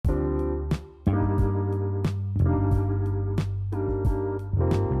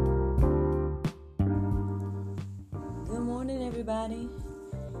everybody.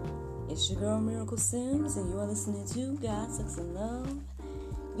 It's your girl Miracle Sims, and you are listening to God, Sex, and Love,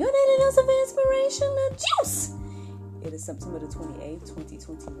 your daily dose of inspirational juice. It is September the 28th,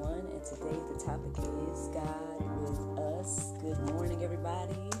 2021, and today the topic is God with us. Good morning,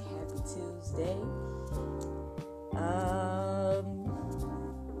 everybody. Happy Tuesday.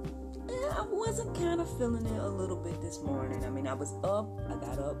 I wasn't kind of feeling it a little bit this morning. I mean, I was up. I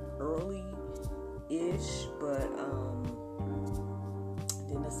got up early-ish, but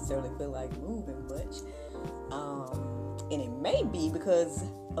didn't necessarily feel like moving much. And it may be because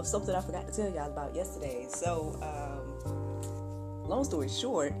of something I forgot to tell y'all about yesterday. So, long story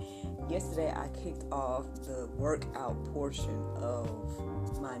short, yesterday I kicked off the workout portion of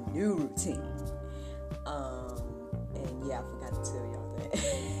my new routine. And yeah, I forgot to tell y'all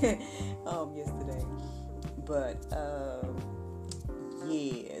that yesterday. But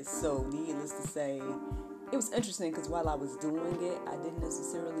yeah, so needless to say, it was interesting because while I was doing it, I didn't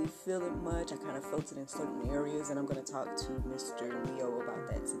necessarily feel it much. I kind of felt it in certain areas, and I'm going to talk to Mr. Leo about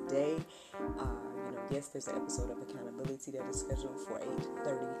that today. Yes, there's an episode of Accountability that is scheduled for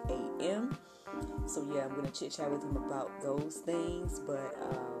 8:30 a.m. So yeah, I'm going to chit-chat with him about those things, but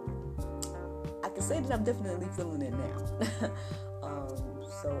I can say that I'm definitely feeling it now.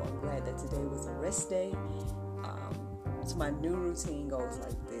 So I'm glad that today was a rest day. So my new routine goes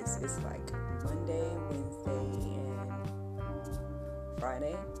like this. It's like Monday, Wednesday, and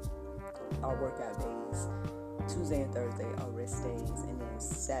Friday are workout days. Tuesday and Thursday are rest days, and then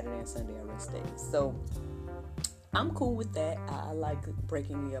Saturday and Sunday are rest days. So I'm cool with that. I like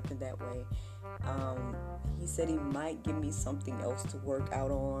breaking it up in that way. He said he might give me something else to work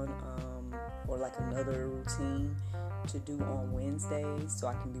out on, or like another routine to do on Wednesdays, so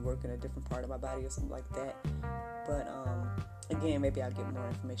I can be working a different part of my body or something like that. But again, maybe I'll get more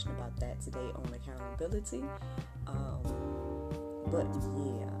information about that today on accountability. But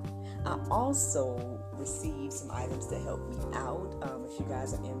yeah, I also received some items that helped me out. If you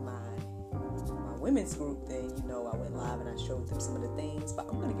guys are in my women's group, then you know I went live and I showed them some of the things. But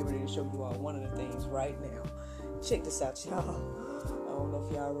I'm going to get ready to show you all one of the things right now. Check this out, y'all. I don't know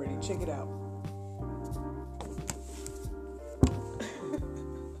if y'all ready. Check it out.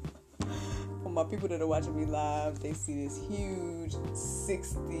 For my people that are watching me live, they see this huge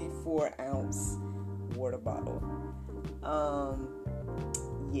 64-ounce water bottle.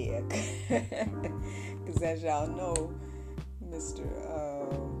 Yeah, because as y'all know, Mr.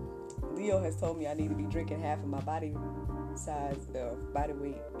 Leo has told me I need to be drinking half of my body weight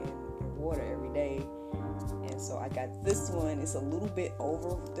in water every day. And so I got this one. It's a little bit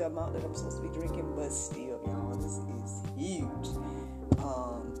over the amount that I'm supposed to be drinking, but still, y'all, this is huge.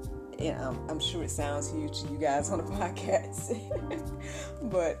 And I'm sure it sounds huge to you guys on the podcast.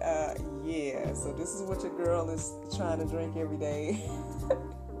 But yeah, so this is what your girl is trying to drink every day.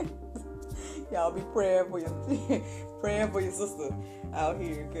 Y'all be praying for your sister out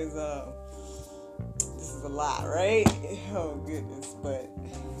here, because this is a lot, right? Oh goodness. But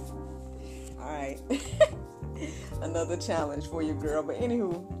all right. Another challenge for your girl. But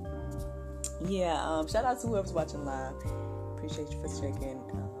anywho, yeah, shout out to whoever's watching live. Appreciate you for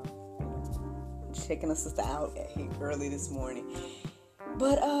checking a sister out early this morning.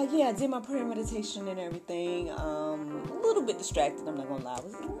 But yeah, I did my prayer meditation and everything. A little bit distracted, I'm not gonna lie. I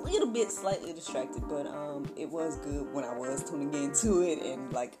was a little bit slightly distracted, but it was good when I was tuning into it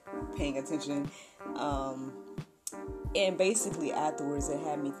and like paying attention. And basically afterwards it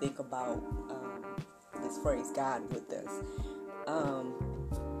had me think about this phrase, God with us. I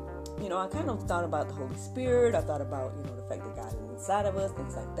kind of thought about the Holy Spirit. I thought about, the fact that God is inside of us,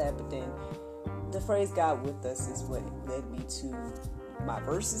 things like that. But then the phrase God with us is what led me to my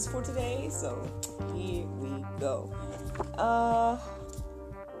verses for today. So here we go.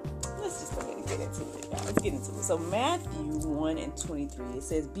 Let's just go ahead and get into it, y'all. Let's get into it. So Matthew 1:23, it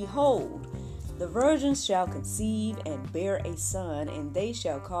says, "Behold, the virgin shall conceive and bear a son, and they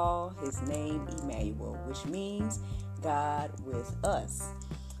shall call his name Emmanuel," which means God with us.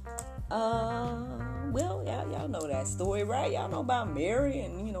 Well, y'all know that story, right? Y'all know about Mary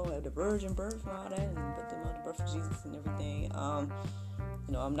and, the virgin birth and all that, and the birth of Jesus and everything. I'm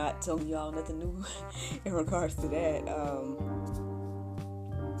not telling y'all nothing new in regards to that.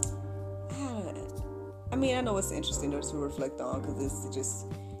 I know it's interesting to reflect on, because it's just,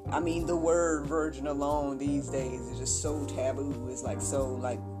 the word virgin alone these days is just so taboo. It's like so,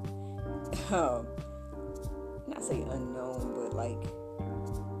 like, not say unknown, but like,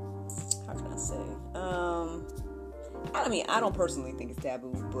 how can I say? I don't personally think it's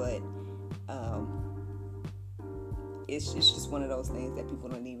taboo, but it's just one of those things that people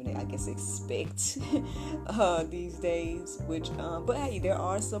don't even, I guess, expect these days. But hey, there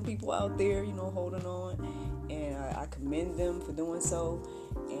are some people out there, holding on, and I commend them for doing so.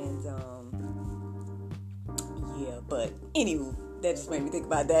 And yeah, but anywho, that just made me think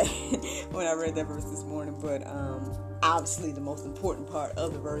about that when I read that verse this morning. But obviously, the most important part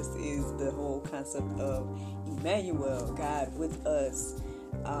of the verse is the whole concept of Emmanuel, God with us.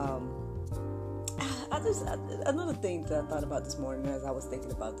 Another thing that I thought about this morning as I was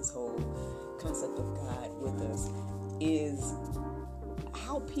thinking about this whole concept of God with us is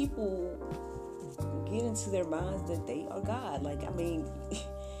how people get into their minds that they are God. Like, I mean,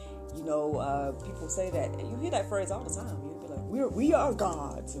 people say that, and you hear that phrase all the time. You'll be like, we are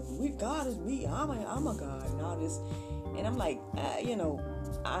gods, and God is me. I'm a God, and all this. And I'm like,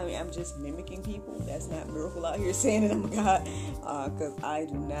 I'm just mimicking people. That's not Miracle out here saying that I'm a God, because I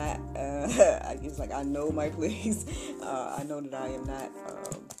do not. It's like, I know my place. I know that I am not.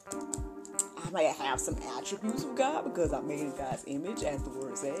 I might have some attributes of God because I'm made in God's image, as the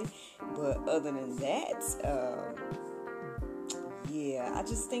word say. But other than that, yeah, I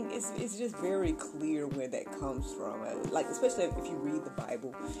just think it's just very clear where that comes from. Like, especially if you read the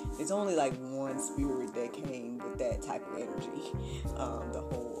Bible, there's only like one spirit that came with that type of energy, the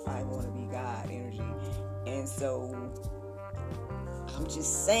whole I want to be God energy. And so I'm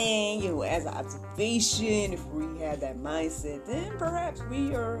just saying, as an observation, if we have that mindset, then perhaps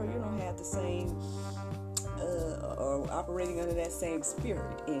we are, have the same, or operating under that same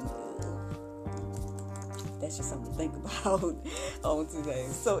spirit. And that's just something to think about on today.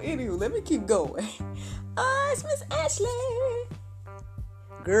 So anyway, let me keep going. It's Miss Ashley.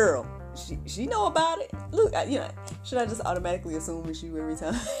 Girl, she know about it. Look, should I just automatically assume it's you every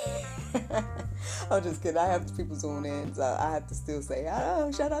time? I'm just kidding. I have people tune in, so I have to still say,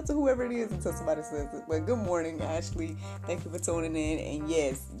 shout out to whoever it is until somebody says it. But good morning, Ashley. Thank you for tuning in. And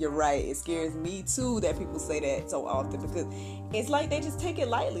yes, you're right. It scares me too that people say that so often, because it's like they just take it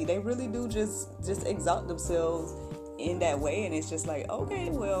lightly. They really do just exalt themselves in that way. And it's just like, okay,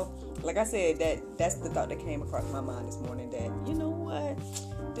 well, like I said, that's the thought that came across my mind this morning, that, you know what?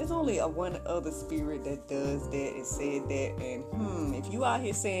 There's only one other spirit that does that and said that, and if you out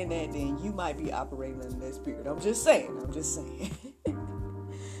here saying that, then you might be operating under that spirit. I'm just saying.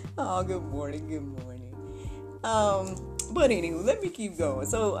 Oh, good morning. But anyway, let me keep going.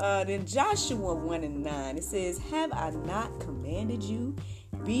 So then Joshua 1:9, it says, have I not commanded you?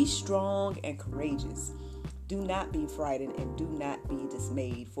 Be strong and courageous. Do not be frightened and do not be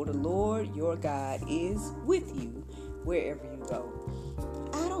dismayed, for the Lord your God is with you wherever you go.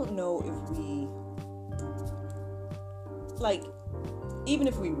 I don't know if we, even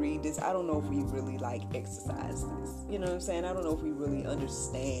if we read this, I don't know if we really, exercise this. You know what I'm saying? I don't know if we really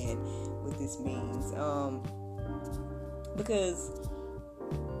understand what this means. Because,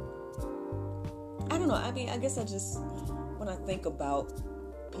 I don't know. I mean, I guess when I think about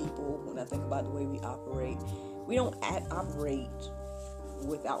people, when I think about the way we operate, we don't operate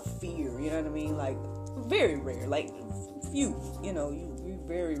without fear. You know what I mean? Like, very rare. Like, few. You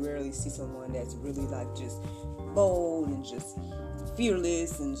very rarely see someone that's really just bold and just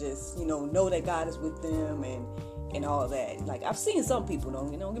fearless and just know that God is with them and all that. Like, I've seen some people,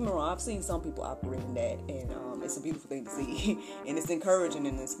 don't get me wrong, I've seen some people operate in that, and it's a beautiful thing to see and it's encouraging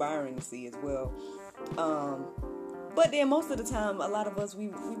and inspiring to see as well. But then most of the time, a lot of us we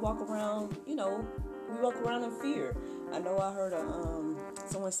walk around in fear. I know I heard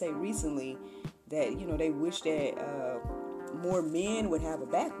someone say recently that they wish that more men would have a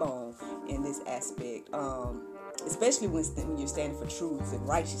backbone in this aspect, especially when you're standing for truth and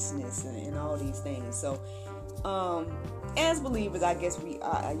righteousness and all these things. So, as believers, I guess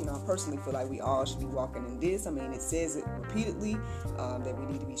I personally feel like we all should be walking in this. I mean, it says it repeatedly, that we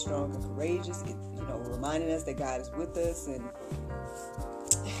need to be strong and courageous. It, reminding us that God is with us. And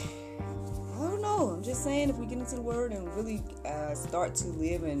I don't know. I'm just saying, if we get into the Word and really start to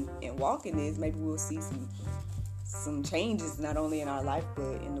live and walk in this, maybe we'll see some changes, not only in our life,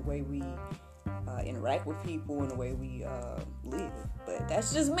 but in the way we interact with people and the way we live. But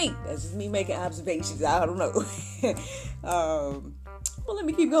that's just me. That's just me making observations. I don't know. Well, let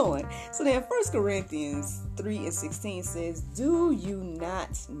me keep going. So then 1 Corinthians 3:16 says, do you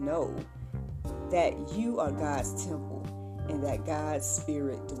not know that you are God's temple and that God's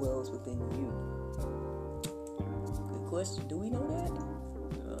Spirit dwells within you? Good question. Do we know that?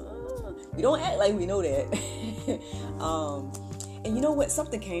 We don't act like we know that. And you know what?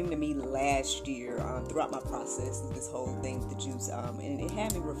 Something came to me last year throughout my process of this whole thing with the juice. And it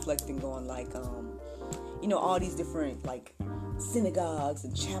had me reflecting on all these different synagogues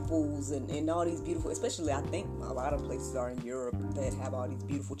and chapels and all these beautiful, especially I think a lot of places are in Europe that have all these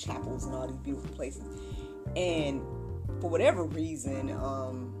beautiful chapels and all these beautiful places. And for whatever reason,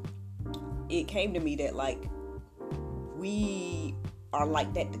 it came to me that like we are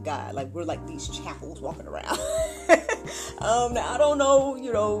like that to God. Like we're like these chapels walking around. Now I don't know,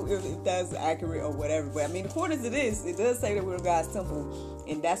 if that's accurate or whatever, but I mean, according to this, it does say that we're God's temple,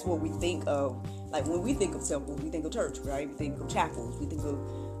 and that's what we think of. Like when we think of temples, we think of church, right? We think of chapels, we think of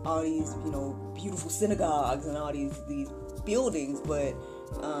all these, beautiful synagogues and all these buildings, but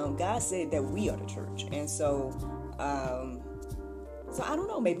God said that we are the church, and so I don't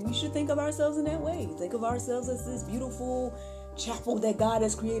know, maybe we should think of ourselves in that way. Think of ourselves as this beautiful chapel that God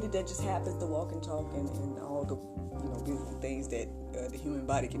has created that just happens to walk and talk and all the beautiful things that the human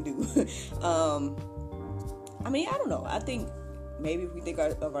body can do. I mean, I don't know. I think maybe if we think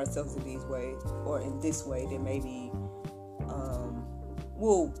of ourselves in these ways or in this way, then maybe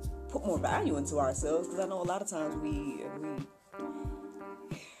we'll put more value into ourselves. Because I know a lot of times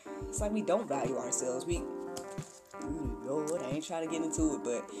it's like we don't value ourselves. Lord, I ain't trying to get into it,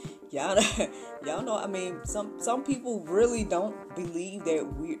 but y'all know. I mean, some people really don't believe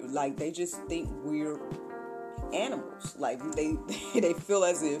that they just think we're animals. Like they feel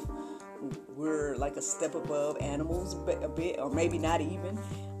as if we're like a step above animals a bit, or maybe not even.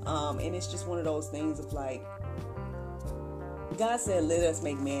 And it's just one of those things of like, God said, let us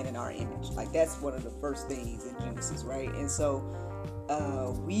make man in our image. Like that's one of the first things in Genesis, right? And so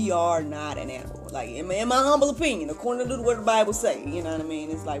we are not an animal. Like in my humble opinion, according to what the Bible say, you know what I mean?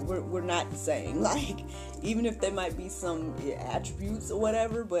 It's like we're not the same. Like even if there might be some attributes or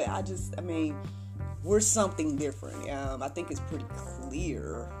whatever, but we're something different. I think it's pretty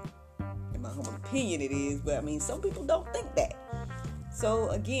clear. In my humble opinion, it is. But I mean, some people don't think that. So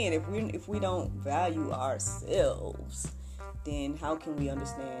again, if we don't value ourselves, then how can we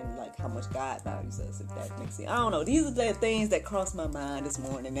understand like how much God values us, if that makes sense? I don't know. These are the things that crossed my mind this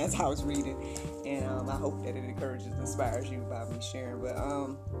morning as I was reading, and I hope that it encourages and inspires you by me sharing. But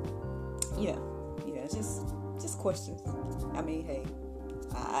just questions. I mean, hey,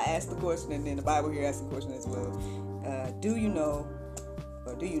 I asked the question, and then the Bible here asks the question as well. Do you know,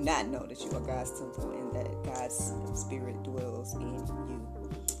 or do you not know that you are God's temple and that God's Spirit dwells in you?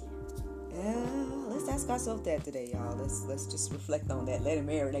 Let's ask ourselves that today, y'all. Let's just reflect on that. Let it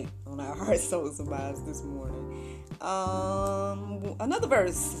marinate on our hearts, souls, and minds this morning. Another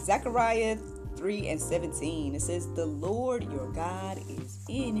verse, Zechariah 3:17. It says, "The Lord your God is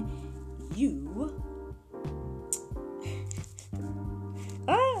in you."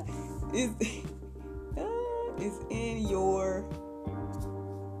 Is in your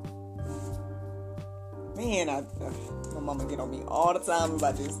man. My mama get on me all the time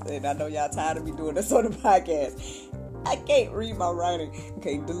about this, and I know y'all tired of me doing this on the podcast. I can't read my writing.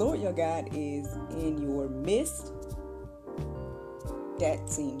 Okay, the Lord your God is in your midst. That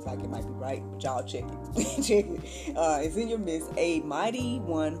seems like it might be right, but y'all check it. Check it. It's in your midst, a mighty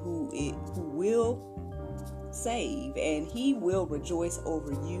one who will save, and he will rejoice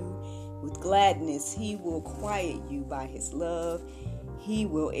over you with gladness. He will quiet you by his love. He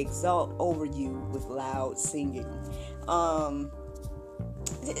will exalt over you with loud singing. I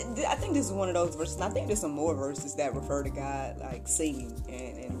think this is one of those verses, and I think there's some more verses that refer to God like singing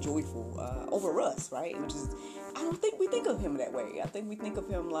and joyful over us, right? Which is, I don't think we think of him that way. I think we think of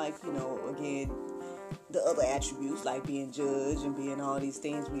him like, again, the other attributes like being judged and being all these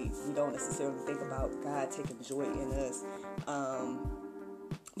things. We don't necessarily think about God taking joy in us.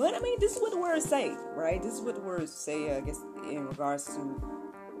 But I mean, this is what the words say, right? This is what the words say, I guess, in regards to,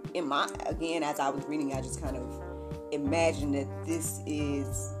 as I was reading, I just kind of imagined that this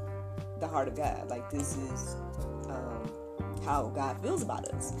is the heart of God. Like, this is how God feels about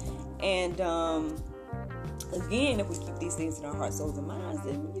us. And again, if we keep these things in our hearts, souls, and minds,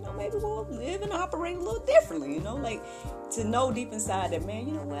 then, maybe we'll live and operate a little differently, like to know deep inside that, man,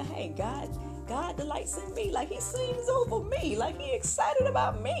 you know what, hey, God delights in me. Like, he sings over me. Like, he excited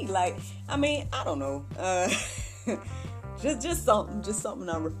about me. Like, I mean, I don't know. Just something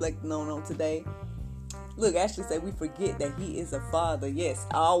I'm reflecting on today. Look, Ashley said we forget that he is a father. Yes,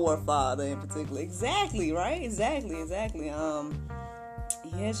 our father in particular. Exactly, right? Exactly. It's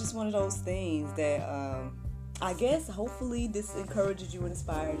just one of those things that I guess hopefully this encourages you and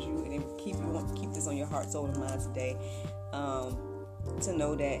inspires you, and it will keep this on your heart, soul, and mind today. To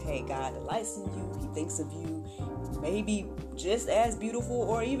know that, hey, God delights in you. He thinks of you maybe just as beautiful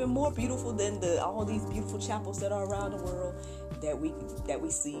or even more beautiful than all these beautiful chapels that are around the world that we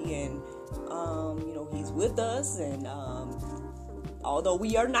see. And he's with us, and although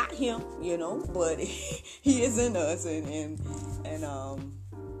we are not him, but he is in us, and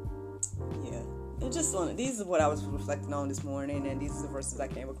yeah. And just these is what I was reflecting on this morning, and these are the verses I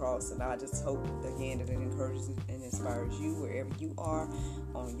came across, and I just hope again that it encourages and inspires you wherever you are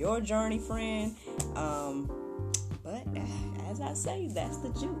on your journey, friend. But as I say, that's the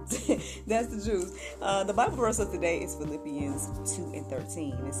juice. That's the juice. The Bible verse of today is Philippians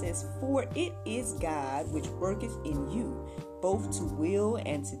 2:13. It says, "For it is God which worketh in you, both to will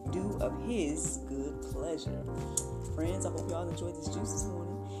and to do of his good pleasure." Friends, I hope y'all enjoyed this juice this morning.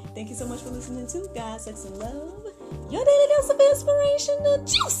 Thank you so much for listening to God, Sex, and Love, your daily dose of inspiration, the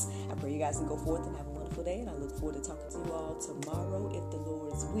juice. I pray you guys can go forth and have a wonderful day, and I look forward to talking to you all tomorrow if the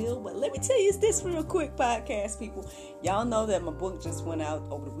Lord's will. But let me tell you this real quick, podcast people. Y'all know that my book just went out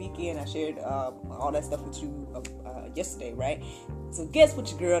over the weekend. I shared all that stuff with you yesterday, right? So guess what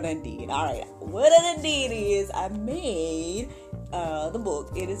your girl done did? All right, what I done did is I made the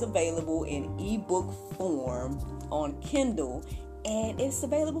book. It is available in ebook form on Kindle, and it's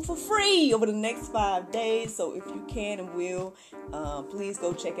available for free over the next 5 days. So if you can and will, please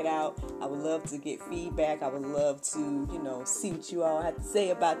go check it out. I would love to get feedback. I would love to, see what you all have to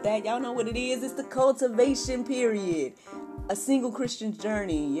say about that. Y'all know what it is. It's the cultivation period. A single Christian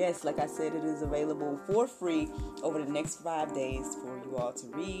journey. Yes, like I said, it is available for free over the next 5 days for you all to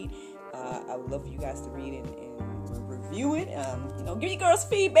read. I would love for you guys to read and review it. Give your girls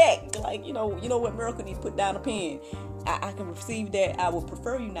feedback. Like, you know what, Miracle needs to put down a pen. I can receive that. I would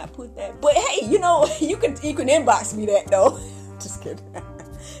prefer you not put that. But hey, you can inbox me that though. Just kidding.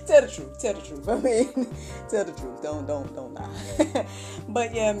 Tell the truth. I mean, tell the truth. Don't lie.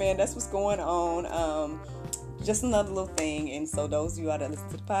 But yeah, man, that's what's going on. Just another little thing. And so those of you out that listen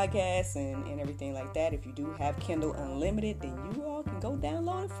to the podcast and everything like that, if you do have Kindle Unlimited, then you all can go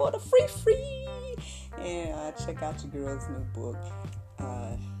download it for the free. And check out your girl's new book,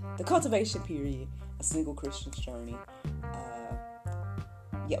 The Cultivation Period, A Single Christian's Journey.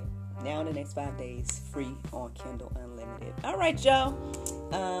 Yep. Now in the next 5 days, free on Kindle Unlimited. All right, y'all.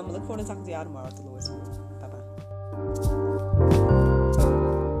 Look forward to talking to y'all tomorrow at the Lord's will. Bye-bye.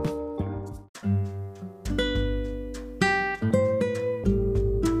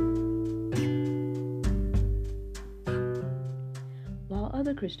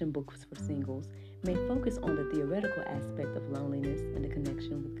 Other Christian books for singles may focus on the theoretical aspect of loneliness and the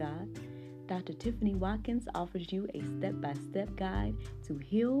connection with God, Dr. Tiffany Watkins offers you a step-by-step guide to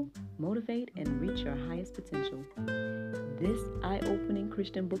heal, motivate, and reach your highest potential. This eye-opening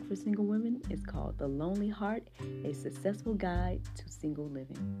Christian book for single women is called The Lonely Heart, A Successful Guide to Single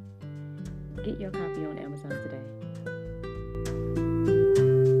Living. Get your copy on Amazon today.